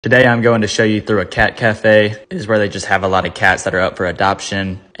Today I'm going to show you through a cat cafe. It is where they just have a lot of cats that are up for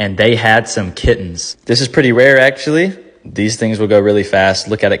adoption, and they had some kittens. This is pretty rare actually. These things will go really fast.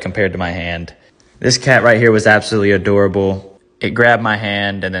 Look at it compared to my hand. This cat right here was absolutely adorable. It grabbed my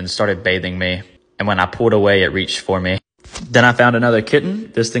hand and then started bathing me, and when I pulled away, it reached for me. Then I found another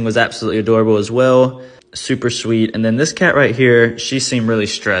kitten. This thing was absolutely adorable as well. Super sweet. And then this cat right here, she seemed really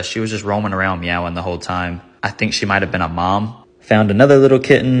stressed. She was just roaming around meowing the whole time. I think she might have been a mom. Found another little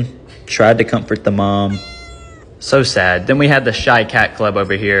kitten, tried to comfort the mom. So sad. Then we had the Shy Cat Club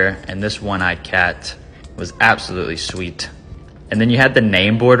over here, and this one-eyed cat was absolutely sweet. And then you had the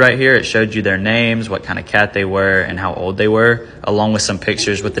name board right here. It showed you their names, what kind of cat they were, and how old they were, along with some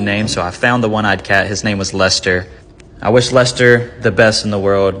pictures with the names. So I found the one-eyed cat. His name was Lester. I wish Lester the best in the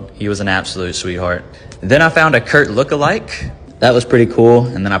world. He was an absolute sweetheart. Then I found a Kurt lookalike. That was pretty cool.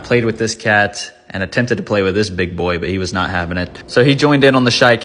 And then I played with this cat and attempted to play with this big boy, but he was not having it. So he joined in on the Shy